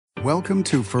Welcome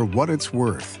to For What It's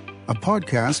Worth, a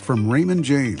podcast from Raymond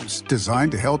James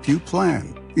designed to help you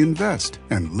plan, invest,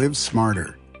 and live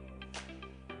smarter.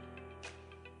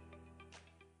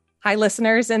 Hi,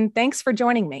 listeners, and thanks for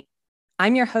joining me.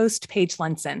 I'm your host, Paige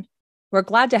Lenson. We're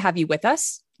glad to have you with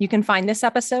us. You can find this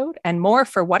episode and more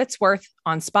For What It's Worth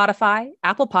on Spotify,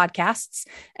 Apple Podcasts,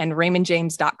 and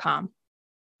raymondjames.com.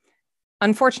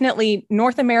 Unfortunately,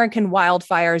 North American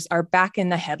wildfires are back in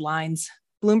the headlines.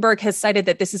 Bloomberg has cited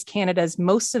that this is Canada's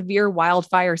most severe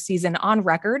wildfire season on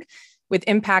record, with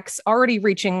impacts already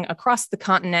reaching across the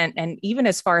continent and even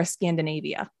as far as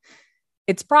Scandinavia.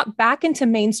 It's brought back into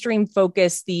mainstream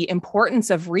focus the importance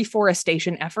of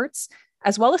reforestation efforts,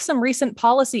 as well as some recent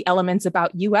policy elements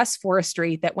about U.S.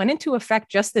 forestry that went into effect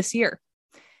just this year.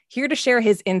 Here to share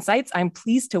his insights, I'm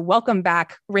pleased to welcome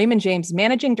back Raymond James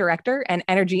Managing Director and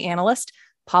Energy Analyst,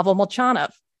 Pavel Molchanov.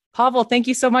 Pavel, thank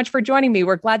you so much for joining me.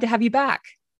 We're glad to have you back.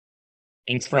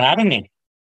 Thanks for having me.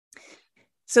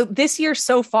 So this year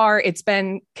so far, it's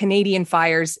been Canadian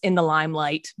fires in the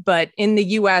limelight, but in the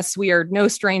U.S., we are no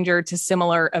stranger to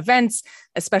similar events,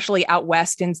 especially out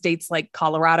west in states like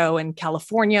Colorado and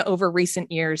California over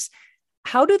recent years.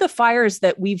 How do the fires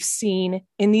that we've seen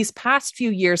in these past few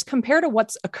years compare to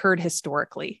what's occurred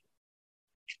historically?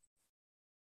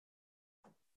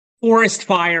 Forest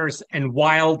fires and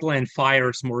wildland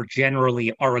fires more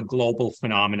generally are a global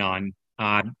phenomenon.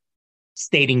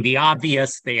 Stating the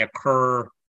obvious, they occur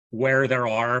where there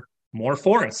are more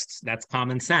forests. That's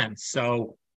common sense.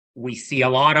 So we see a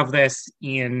lot of this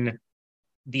in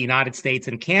the United States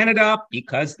and Canada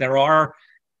because there are,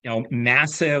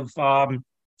 massive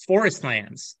forest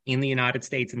lands in the United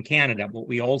States and Canada. But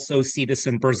we also see this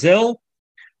in Brazil.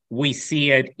 We see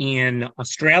it in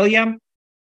Australia.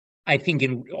 I think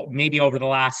in maybe over the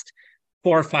last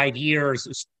 4 or 5 years,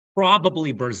 it's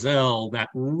probably Brazil that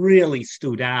really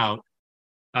stood out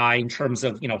in terms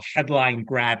of,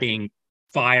 headline-grabbing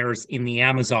fires in the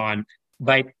Amazon.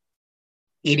 But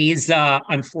it is,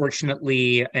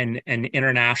 unfortunately, an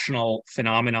international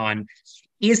phenomenon.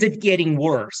 Is it getting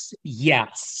worse?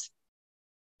 Yes.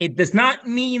 It does not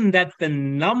mean that the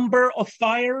number of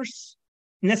fires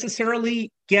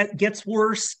necessarily gets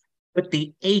worse, but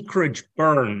the acreage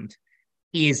burned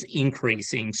is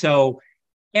increasing. So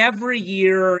every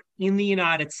year in the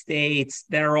United States,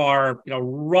 there are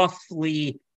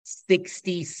roughly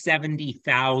 60,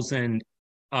 70,000,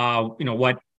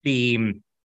 what the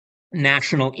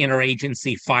National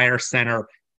Interagency Fire Center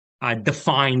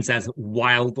defines as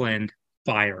wildland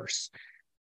fires.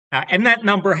 And that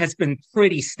number has been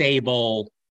pretty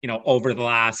stable, over the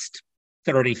last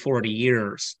 30, 40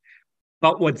 years.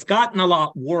 But what's gotten a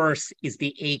lot worse is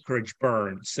the acreage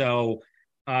burn. So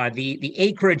the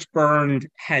acreage burned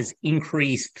has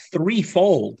increased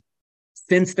threefold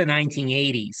since the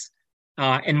 1980s.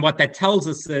 And what that tells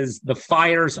us is the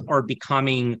fires are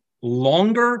becoming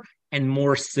longer and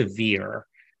more severe.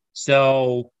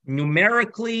 So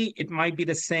numerically, it might be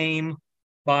the same,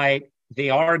 but they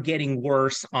are getting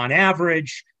worse on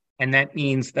average. And that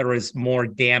means there is more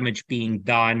damage being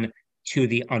done to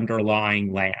the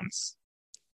underlying lands.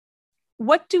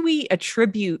 What do we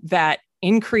attribute that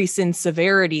increase in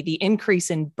severity, the increase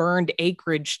in burned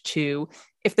acreage to,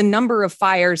 if the number of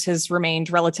fires has remained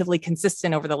relatively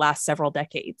consistent over the last several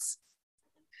decades?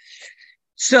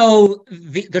 So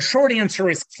the short answer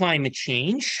is climate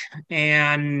change.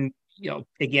 And,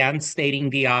 again, stating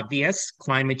the obvious,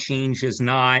 climate change is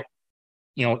not,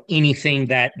 anything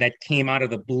that came out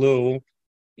of the blue.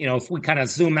 If we kind of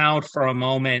zoom out for a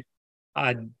moment,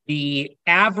 the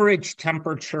average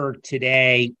temperature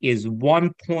today is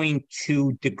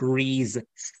 1.2 degrees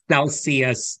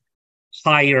Celsius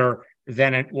higher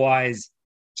than it was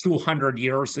 200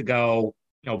 years ago,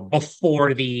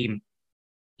 before the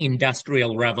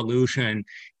Industrial Revolution.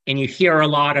 And you hear a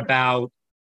lot about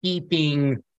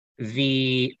keeping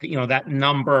that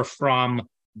number from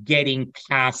getting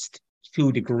past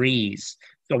 2 degrees.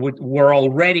 So we're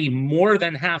already more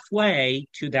than halfway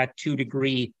to that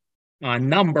 2-degree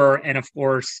number. And of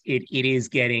course, it is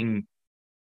getting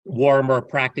warmer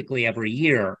practically every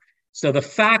year. So the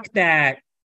fact that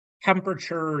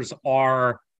temperatures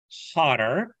are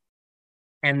hotter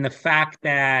and the fact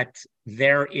that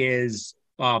there is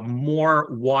more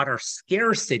water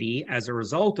scarcity as a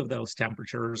result of those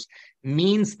temperatures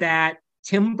means that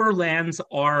timberlands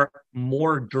are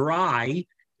more dry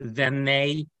than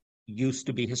they used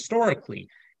to be historically.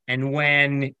 And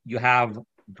when you have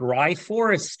dry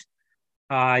forest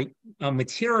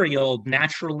material,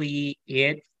 naturally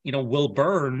it will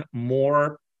burn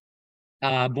more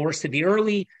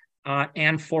severely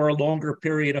and for a longer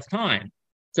period of time.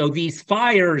 So these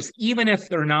fires, even if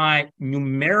they're not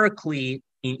numerically,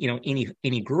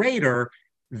 any greater,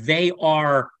 they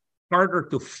are harder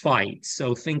to fight.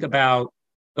 So think about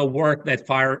the work that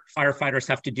firefighters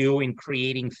have to do in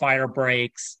creating fire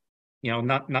breaks.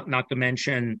 Not to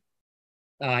mention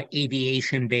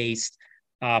aviation-based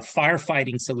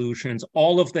firefighting solutions.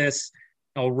 All of this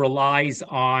relies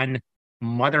on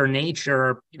Mother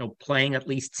Nature, playing at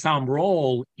least some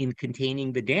role in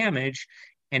containing the damage.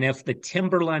 And if the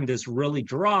timberland is really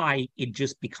dry, it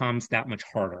just becomes that much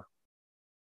harder.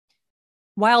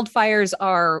 Wildfires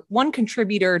are one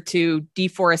contributor to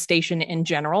deforestation in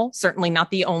general, certainly not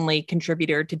the only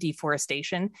contributor to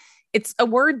deforestation. It's a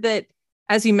word that,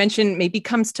 as you mentioned, maybe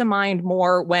comes to mind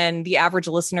more when the average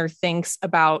listener thinks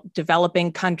about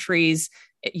developing countries.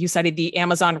 You cited the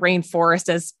Amazon rainforest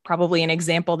as probably an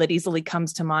example that easily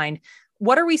comes to mind.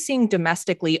 What are we seeing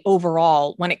domestically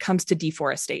overall when it comes to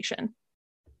deforestation?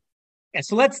 Yeah,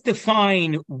 so let's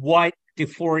define what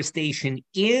deforestation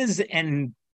is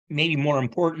and maybe more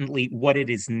importantly, what it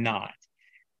is not.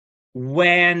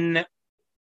 When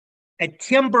a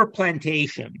timber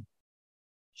plantation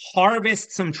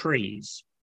harvests some trees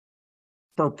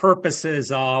for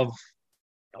purposes of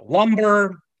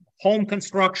lumber, home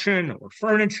construction, or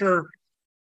furniture,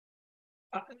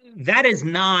 that is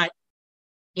not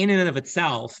in and of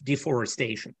itself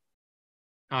deforestation.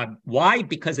 Why?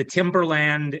 Because a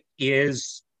timberland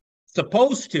is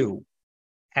supposed to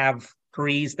have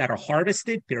trees that are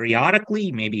harvested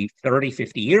periodically, maybe 30,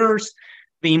 50 years.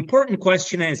 The important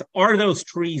question is, are those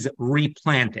trees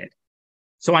replanted?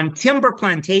 So on timber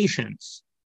plantations,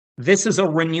 this is a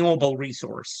renewable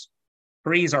resource.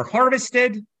 Trees are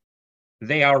harvested,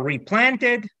 they are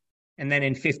replanted, and then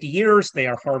in 50 years, they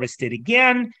are harvested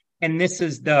again. And this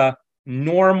is the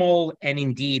normal and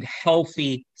indeed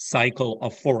healthy cycle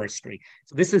of forestry.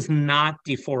 So this is not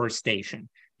deforestation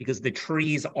because the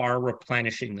trees are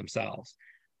replenishing themselves.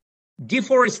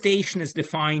 Deforestation is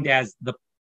defined as the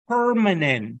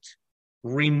permanent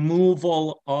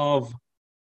removal of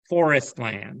forest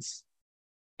lands.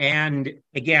 And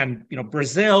again,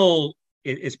 Brazil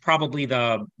is probably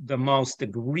the most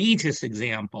egregious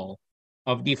example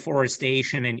of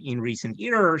deforestation in recent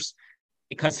years,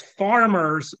 because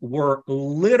farmers were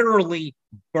literally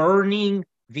burning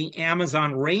the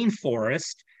Amazon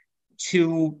rainforest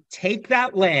to take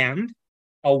that land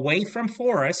away from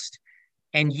forest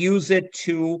and use it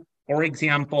to, for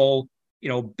example,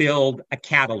 build a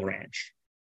cattle ranch.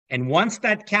 And once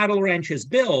that cattle ranch is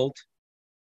built,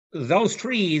 those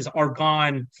trees are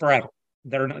gone forever.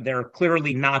 They're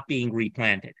clearly not being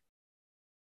replanted.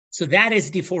 So that is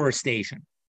deforestation.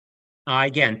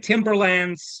 Again,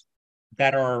 timberlands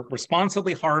that are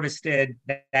responsibly harvested,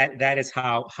 that is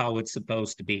how it's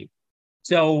supposed to be.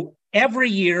 So every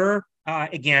year,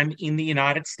 again, in the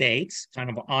United States, kind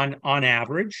of on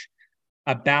average,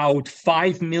 about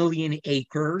 5 million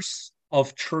acres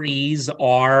of trees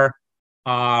are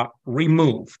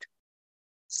removed.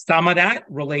 Some of that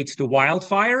relates to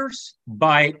wildfires,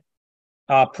 but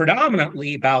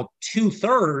predominantly about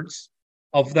 2/3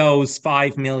 of those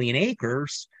 5 million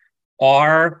acres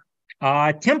are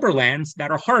timberlands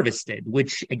that are harvested,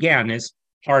 which again is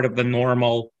part of the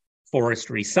normal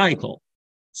forestry cycle.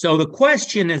 So the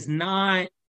question is not,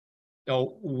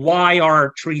 why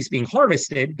are trees being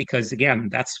harvested? Because again,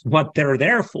 that's what they're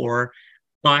there for.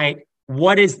 But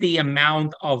what is the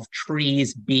amount of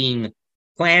trees being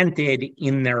planted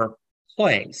in their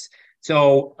place?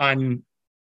 So on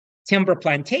timber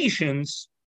plantations,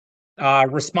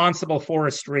 responsible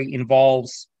forestry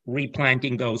involves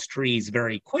replanting those trees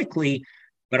very quickly.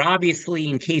 But obviously,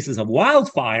 in cases of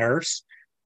wildfires,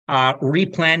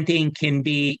 replanting can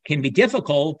be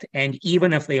difficult. And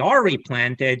even if they are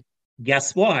replanted,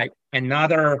 guess what?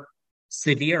 Another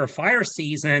severe fire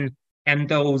season, and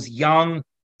those young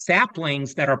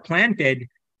saplings that are planted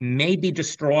may be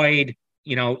destroyed,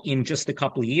 in just a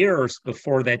couple of years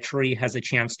before that tree has a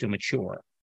chance to mature.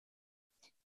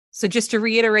 So just to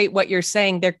reiterate what you're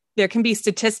saying, there can be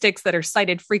statistics that are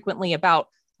cited frequently about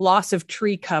loss of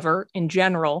tree cover in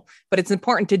general, but it's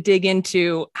important to dig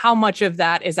into how much of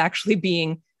that is actually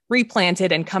being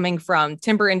replanted and coming from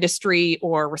timber industry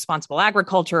or responsible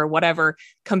agriculture or whatever,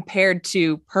 compared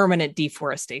to permanent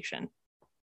deforestation.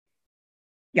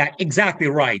 Yeah, exactly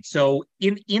right. So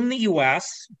in the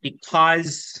US,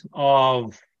 because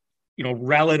of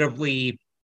relatively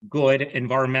good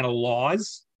environmental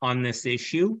laws on this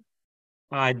issue,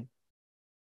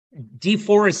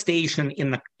 deforestation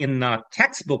in the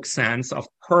textbook sense of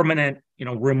permanent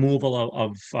removal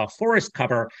of forest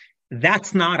cover,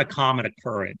 that's not a common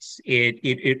occurrence.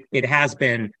 It has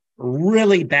been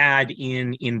really bad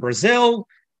in Brazil.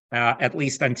 at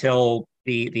least until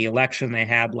the election they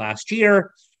had last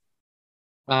year.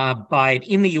 But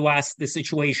in the U.S., the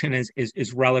situation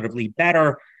is relatively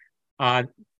better.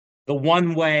 The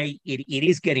one way it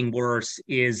is getting worse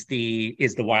is the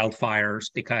wildfires,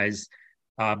 because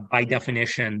by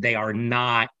definition, they are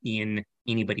not in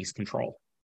anybody's control.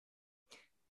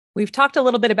 We've talked a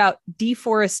little bit about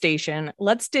deforestation.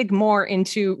 Let's dig more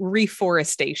into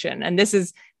reforestation. And this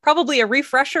is probably a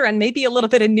refresher and maybe a little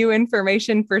bit of new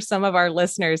information for some of our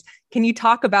listeners. Can you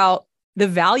talk about the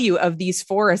value of these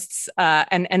forests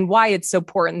and why it's so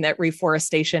important that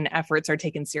reforestation efforts are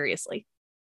taken seriously?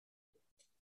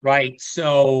 Right.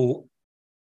 So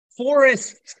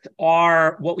forests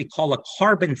are what we call a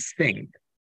carbon sink.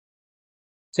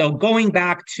 So going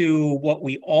back to what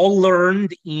we all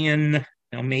learned in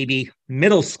maybe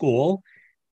middle school,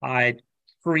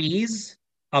 trees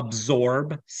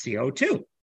absorb CO2.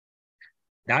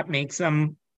 That makes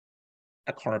them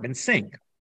a carbon sink.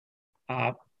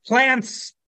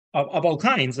 Plants of all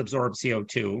kinds absorb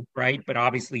CO2, right? But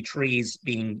obviously trees,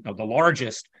 being the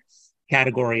largest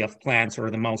category of plants, are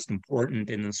the most important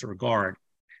in this regard.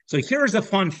 So here's a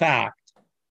fun fact.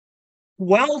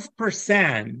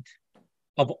 12%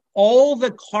 of all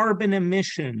the carbon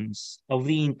emissions of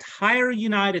the entire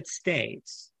United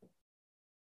States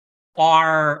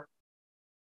are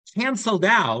canceled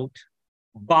out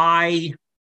by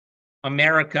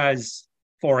America's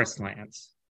forest lands.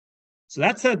 So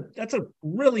that's a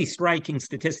really striking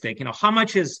statistic. How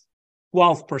much is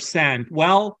 12%?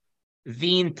 Well,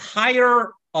 the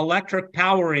entire electric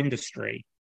power industry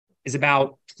is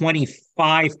about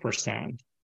 25%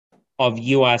 of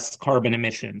U.S. carbon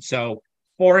emissions. So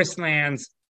forest lands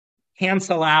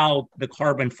cancel out the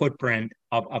carbon footprint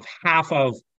of half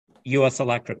of U.S.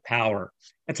 electric power.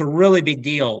 That's a really big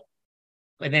deal.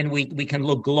 And then we can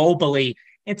look globally.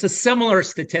 It's a similar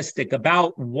statistic.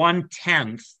 About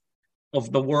 1/10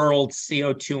 of the world's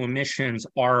CO2 emissions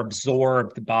are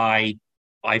absorbed by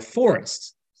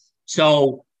forests.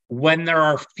 So when there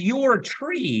are fewer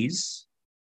trees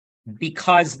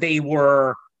because they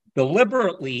were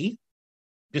deliberately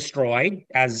destroyed,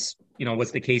 as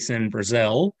was the case in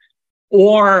Brazil,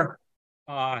 or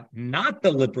not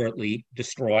deliberately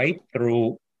destroyed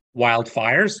through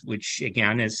wildfires, which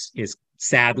again is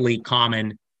sadly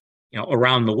common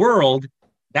around the world,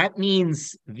 that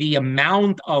means the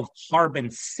amount of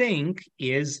carbon sink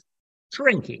is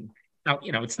shrinking. Now,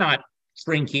 it's not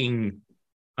shrinking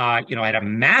at a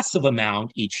massive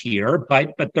amount each year,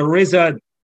 but there is a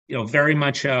very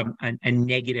much a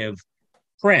negative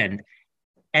trend.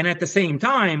 And at the same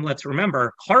time, let's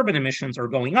remember, carbon emissions are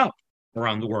going up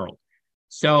around the world.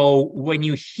 So when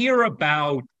you hear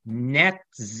about net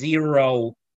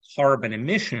zero carbon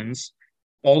emissions,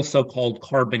 also called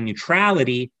carbon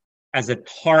neutrality, as a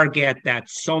target that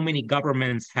so many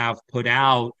governments have put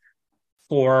out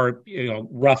for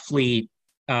roughly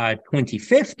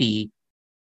 2050,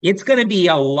 it's going to be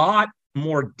a lot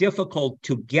more difficult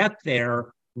to get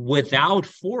there without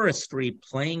forestry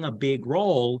playing a big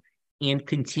role in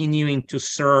continuing to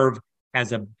serve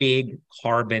as a big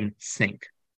carbon sink.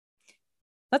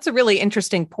 That's a really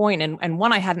interesting point, and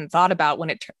one I hadn't thought about when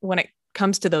it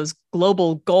comes to those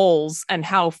global goals and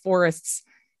how forests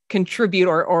contribute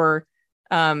or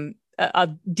a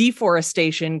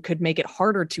deforestation could make it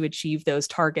harder to achieve those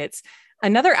targets.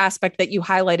 Another aspect that you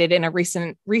highlighted in a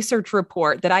recent research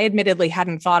report that I admittedly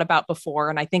hadn't thought about before,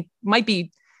 and I think might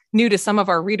be new to some of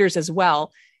our readers as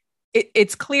well,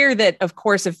 it's clear that, of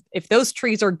course, if those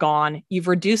trees are gone, you've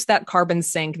reduced that carbon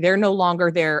sink, they're no longer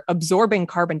there absorbing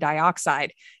carbon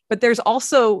dioxide. But there's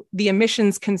also the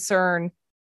emissions concern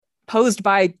posed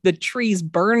by the trees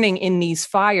burning in these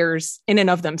fires in and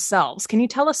of themselves. Can you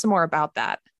tell us some more about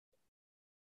that?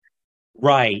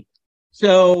 Right.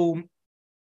 So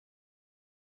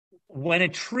when a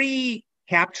tree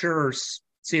captures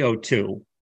CO2,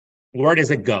 where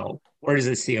does it go? Where does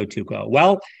the CO2 go?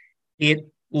 Well, it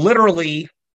literally,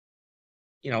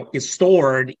 is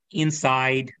stored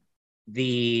inside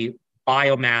the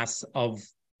biomass of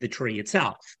the tree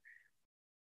itself.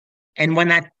 And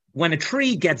when a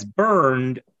tree gets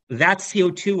burned, that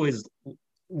CO2 is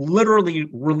literally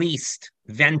released,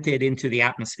 vented into the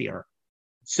atmosphere.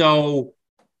 So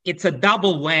it's a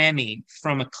double whammy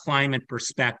from a climate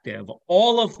perspective.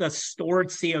 All of the stored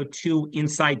CO2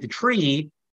 inside the tree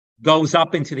goes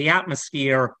up into the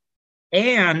atmosphere.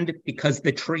 And because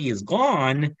the tree is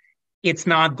gone, it's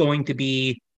not going to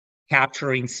be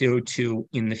capturing CO2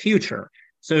 in the future.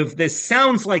 So if this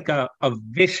sounds like a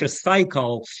vicious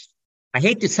cycle, I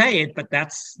hate to say it, but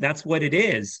that's what it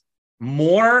is.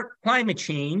 More climate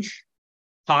change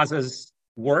causes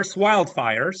worse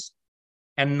wildfires.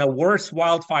 And the worse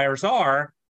wildfires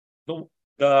are,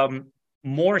 the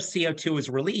more CO2 is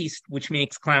released, which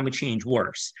makes climate change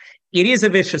worse. It is a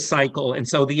vicious cycle. And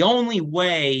so the only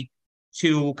way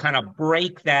to kind of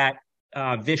break that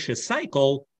vicious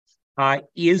cycle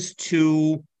is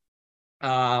to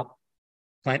plant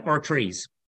more trees.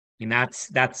 And that's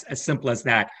as simple as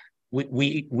that.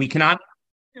 We cannot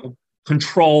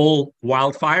control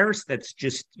wildfires. That's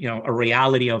just a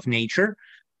reality of nature.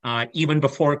 Even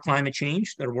before climate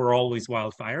change, there were always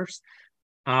wildfires.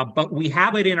 But we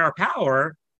have it in our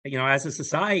power, as a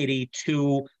society,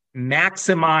 to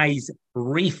maximize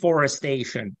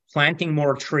reforestation, planting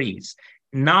more trees,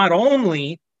 not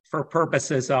only for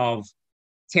purposes of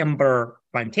timber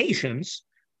plantations,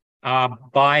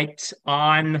 but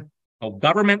on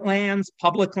government lands,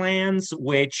 public lands,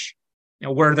 which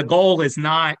where the goal is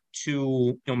not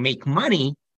to make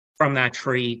money from that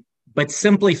tree, but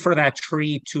simply for that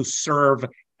tree to serve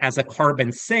as a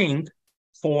carbon sink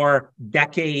for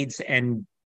decades and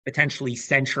potentially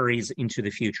centuries into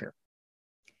the future.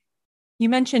 You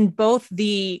mentioned both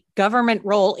the government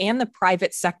role and the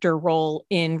private sector role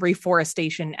in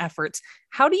reforestation efforts.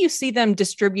 How do you see them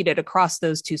distributed across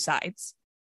those two sides?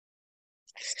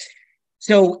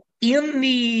 So in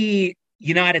the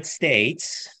United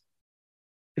States,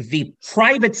 the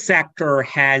private sector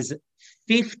has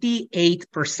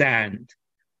 58%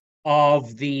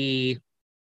 of the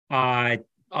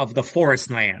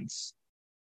forest lands,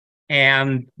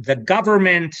 and the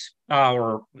government,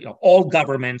 or all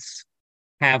governments,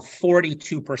 have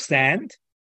 42%,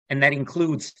 and that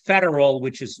includes federal,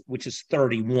 which is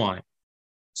 31%.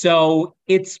 So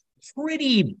it's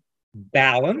pretty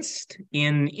balanced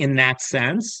in that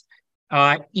sense.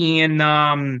 In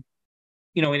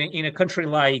a country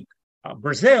like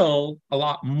Brazil, a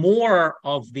lot more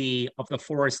of the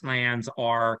forest lands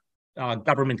are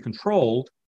government controlled.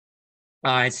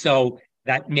 So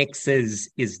that mix is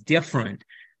different.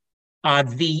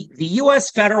 The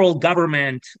U.S. federal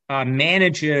government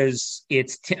manages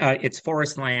its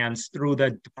forest lands through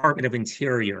the Department of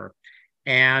Interior.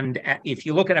 And if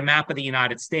you look at a map of the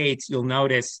United States, you'll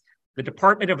notice the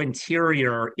Department of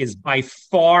Interior is by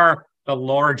far the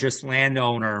largest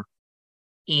landowner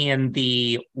in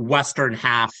the western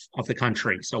half of the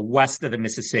country, so west of the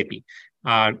Mississippi.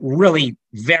 Really,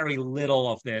 very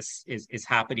little of this is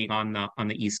happening on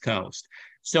the East Coast.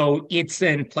 So it's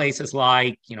in places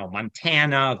like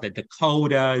Montana, the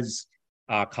Dakotas,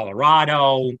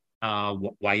 Colorado,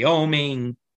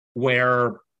 Wyoming,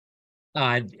 where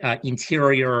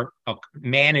Interior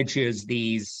manages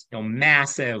these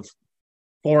massive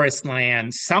forest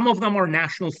lands. Some of them are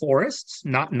national forests,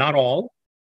 not all.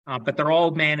 But they're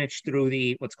all managed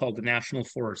through what's called the National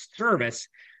Forest Service.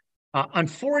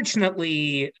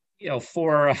 Unfortunately,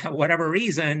 for whatever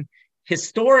reason,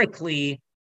 historically,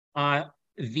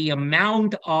 the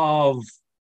amount of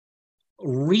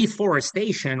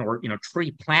reforestation or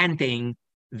tree planting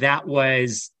that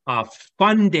was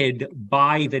funded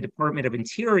by the Department of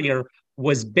Interior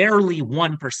was barely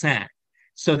 1%.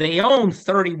 So they own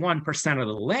 31% of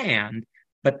the land,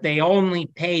 but they only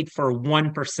paid for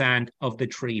 1% of the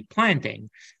tree planting.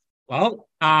 Well,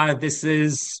 this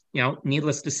is,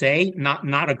 needless to say,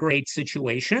 not a great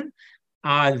situation.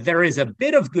 There is a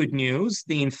bit of good news.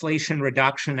 The Inflation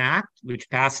Reduction Act, which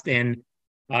passed in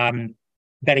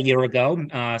about a year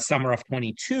ago, summer of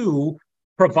 22,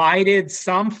 provided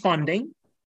some funding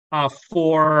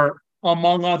for,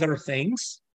 among other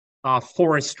things,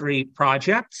 forestry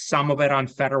projects, some of it on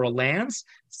federal lands,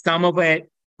 some of it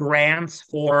grants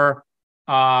for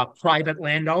private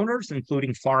landowners,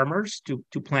 including farmers,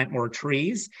 to plant more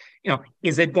trees.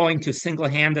 Is it going to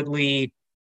single-handedly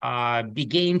be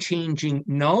game-changing?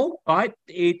 No, but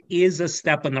it is a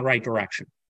step in the right direction.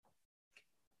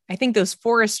 I think those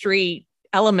forestry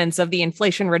elements of the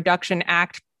Inflation Reduction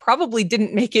Act probably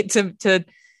didn't make it to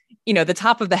the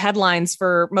top of the headlines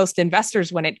for most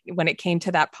investors when it came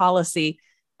to that policy.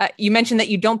 You mentioned that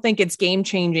you don't think it's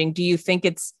game-changing. Do you think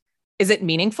is it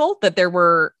meaningful that there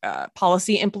were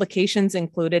policy implications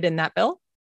included in that bill?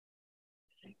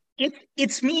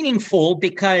 It's meaningful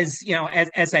because,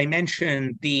 as I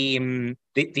mentioned, the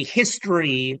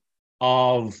history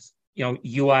of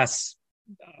U.S.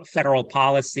 federal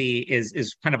policy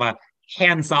is kind of a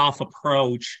hands-off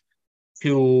approach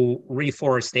to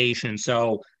reforestation.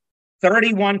 So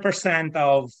 31%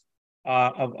 of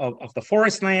the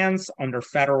forest lands under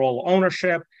federal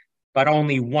ownership, but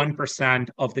only 1%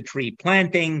 of the tree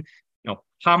planting.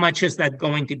 How much is that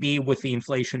going to be with the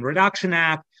Inflation Reduction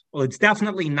Act? Well, it's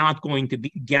definitely not going to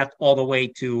get all the way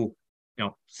to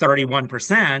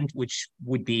 31%, which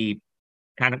would be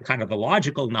kind of the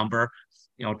logical number.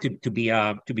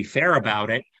 to be fair about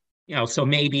it, so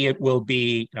maybe it will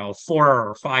be 4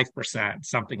 or 5%,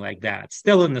 something like that.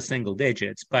 Still in the single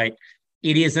digits, but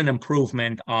it is an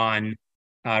improvement on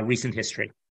recent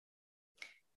history.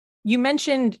 You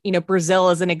mentioned, Brazil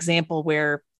as an example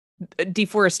where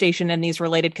deforestation and these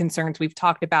related concerns we've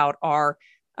talked about are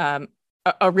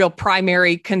a real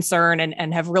primary concern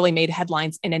and have really made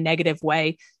headlines in a negative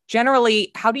way.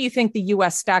 Generally, how do you think the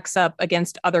U.S. stacks up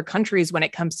against other countries when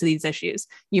it comes to these issues?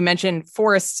 You mentioned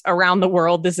forests around the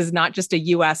world. This is not just a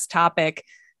U.S. topic.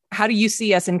 How do you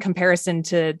see us in comparison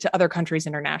to other countries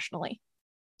internationally?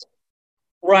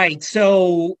 Right.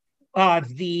 So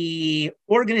the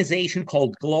organization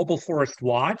called Global Forest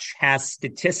Watch has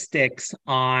statistics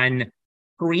on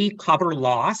tree cover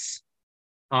loss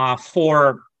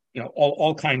for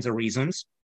all kinds of reasons,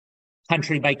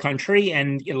 country by country.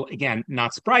 And again,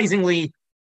 not surprisingly,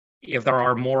 if there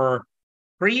are more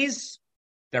trees,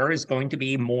 there is going to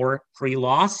be more tree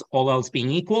loss, all else being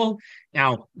equal.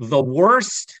 Now, the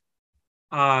worst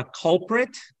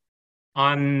culprit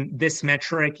on this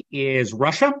metric is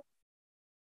Russia.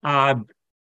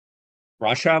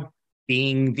 Russia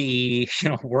being the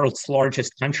world's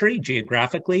largest country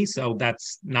geographically, so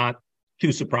that's not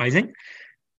too surprising.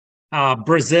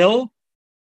 Brazil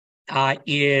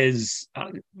is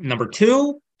number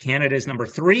 2. Canada is number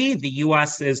 3. The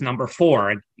U.S. is number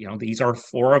 4. These are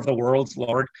 4 of the world's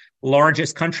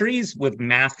largest countries with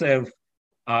massive,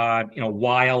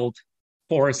 wild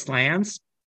forest lands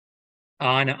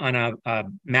on a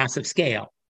massive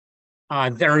scale.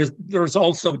 There's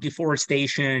also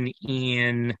deforestation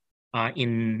in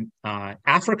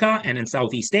Africa and in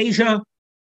Southeast Asia.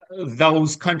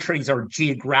 Those countries are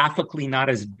geographically not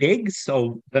as big,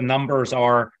 so the numbers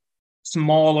are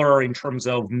smaller in terms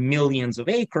of millions of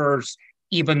acres,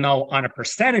 even though on a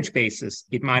percentage basis,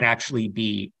 it might actually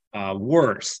be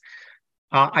worse.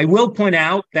 I will point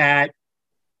out that,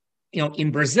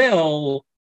 in Brazil,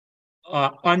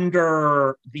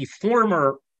 under the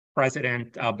former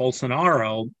president,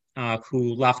 Bolsonaro,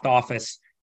 who left office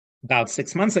about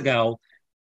 6 months ago,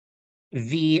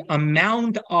 the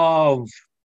amount of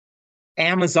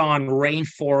Amazon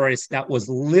rainforest that was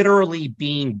literally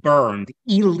being burned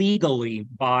illegally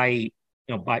by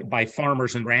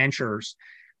farmers and ranchers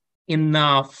in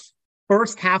the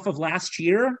first half of last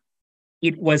year,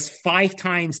 it was 5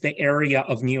 times the area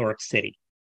of New York City,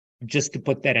 just to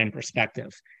put that in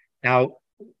perspective. Now,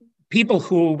 people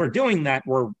who were doing that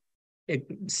were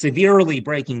severely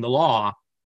breaking the law,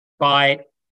 but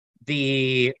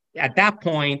at that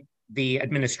point, the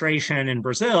administration in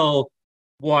Brazil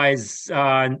was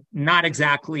not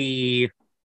exactly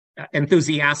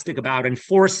enthusiastic about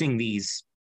enforcing these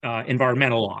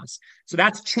environmental laws. So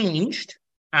that's changed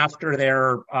after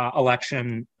their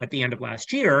election at the end of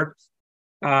last year.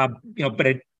 But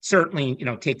it certainly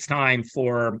takes time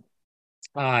for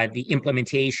the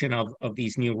implementation of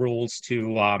these new rules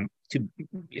to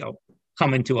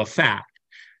come into effect.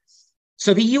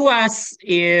 So the U.S.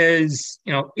 is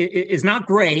not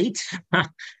great.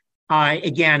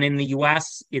 Again, in the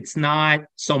U.S., it's not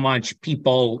so much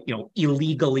people,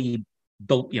 illegally,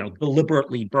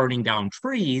 deliberately burning down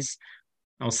trees.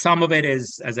 Some of it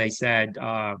is, as I said,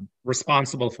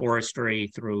 responsible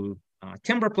forestry through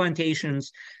timber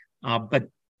plantations. But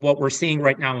what we're seeing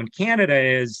right now in Canada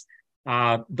is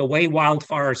the way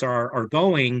wildfires are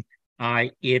going,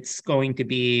 it's going to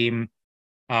be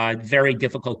very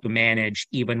difficult to manage,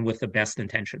 even with the best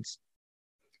intentions.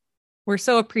 We're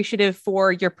so appreciative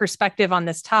for your perspective on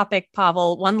this topic,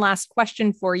 Pavel. One last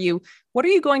question for you. What are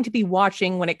you going to be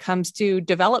watching when it comes to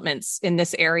developments in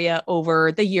this area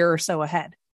over the year or so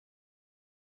ahead?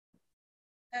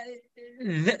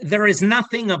 There is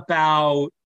nothing about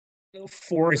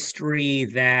forestry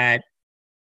that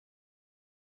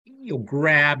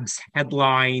grabs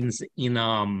headlines in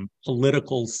a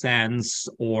political sense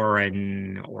or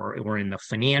in the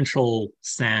financial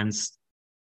sense.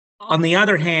 On the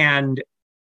other hand,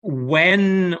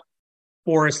 when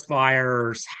forest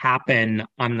fires happen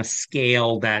on the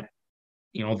scale that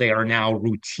they are now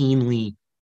routinely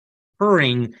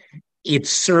occurring, it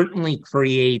certainly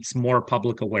creates more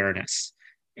public awareness.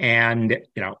 And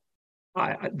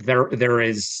there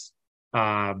is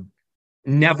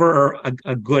never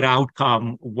a good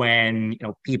outcome when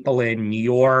people in New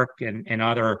York and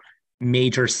other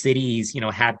major cities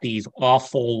have these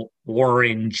awful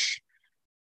orange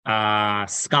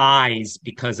skies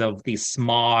because of the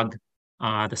smog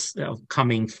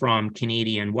coming from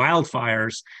Canadian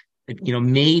wildfires.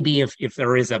 Maybe if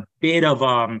there is a bit of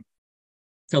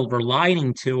silver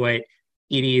lining to it,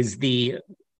 it is the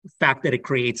fact that it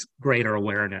creates greater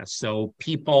awareness. So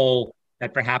people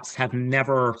that perhaps have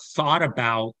never thought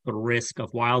about the risk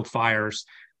of wildfires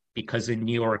because in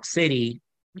New York City,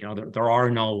 there are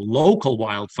no local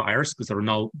wildfires because there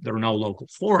are no local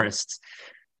forests,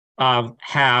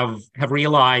 have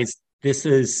realized this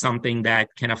is something that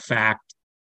can affect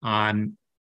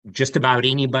just about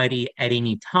anybody at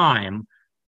any time.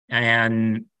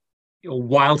 And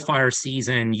wildfire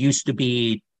season used to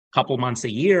be a couple months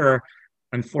a year.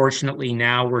 Unfortunately,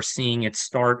 now we're seeing it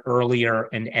start earlier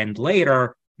and end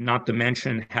later, not to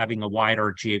mention having a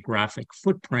wider geographic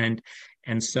footprint.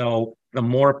 And so the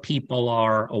more people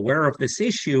are aware of this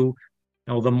issue,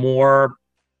 the more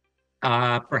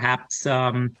perhaps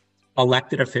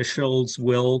elected officials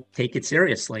will take it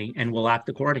seriously and will act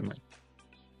accordingly.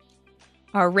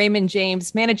 Our Raymond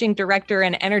James Managing Director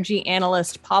and Energy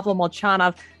Analyst Pavel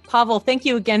Molchanov. Pavel, thank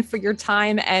you again for your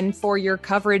time and for your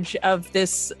coverage of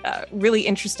this really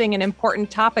interesting and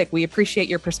important topic. We appreciate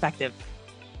your perspective.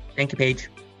 Thank you, Paige.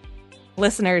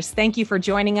 Listeners, thank you for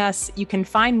joining us. You can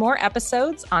find more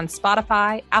episodes on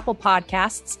Spotify, Apple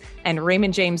Podcasts, and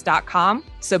RaymondJames.com,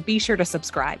 so be sure to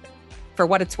subscribe. For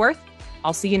what it's worth,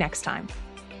 I'll see you next time.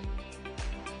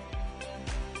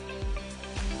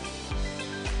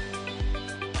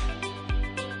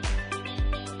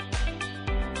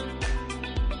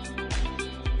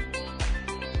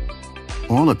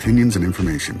 All opinions and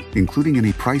information, including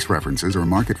any price references or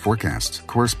market forecasts,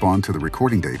 correspond to the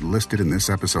recording date listed in this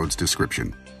episode's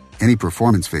description. Any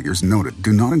performance figures noted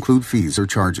do not include fees or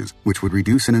charges, which would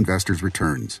reduce an investor's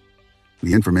returns.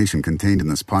 The information contained in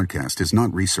this podcast is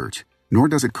not research, nor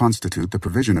does it constitute the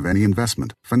provision of any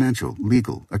investment, financial,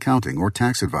 legal, accounting, or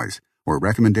tax advice, or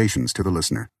recommendations to the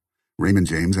listener. Raymond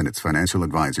James and its financial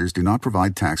advisors do not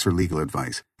provide tax or legal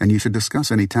advice, and you should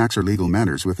discuss any tax or legal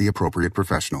matters with the appropriate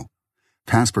professional.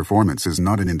 Past performance is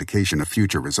not an indication of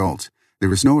future results.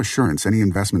 There is no assurance any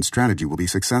investment strategy will be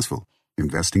successful.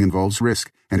 Investing involves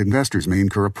risk, and investors may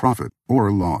incur a profit or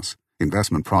a loss.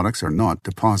 Investment products are not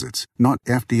deposits, not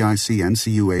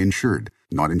FDIC-NCUA insured,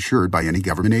 not insured by any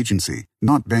government agency,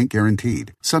 not bank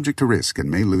guaranteed, subject to risk and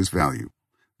may lose value.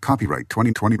 Copyright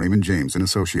 2020 Raymond James &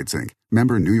 Associates Inc.,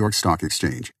 member New York Stock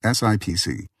Exchange,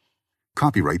 SIPC.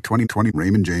 Copyright 2020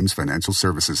 Raymond James Financial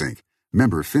Services Inc.,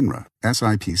 member FINRA,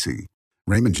 SIPC.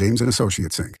 Raymond James &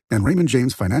 Associates Inc. and Raymond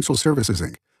James Financial Services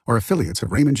Inc. are affiliates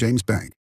of Raymond James Bank.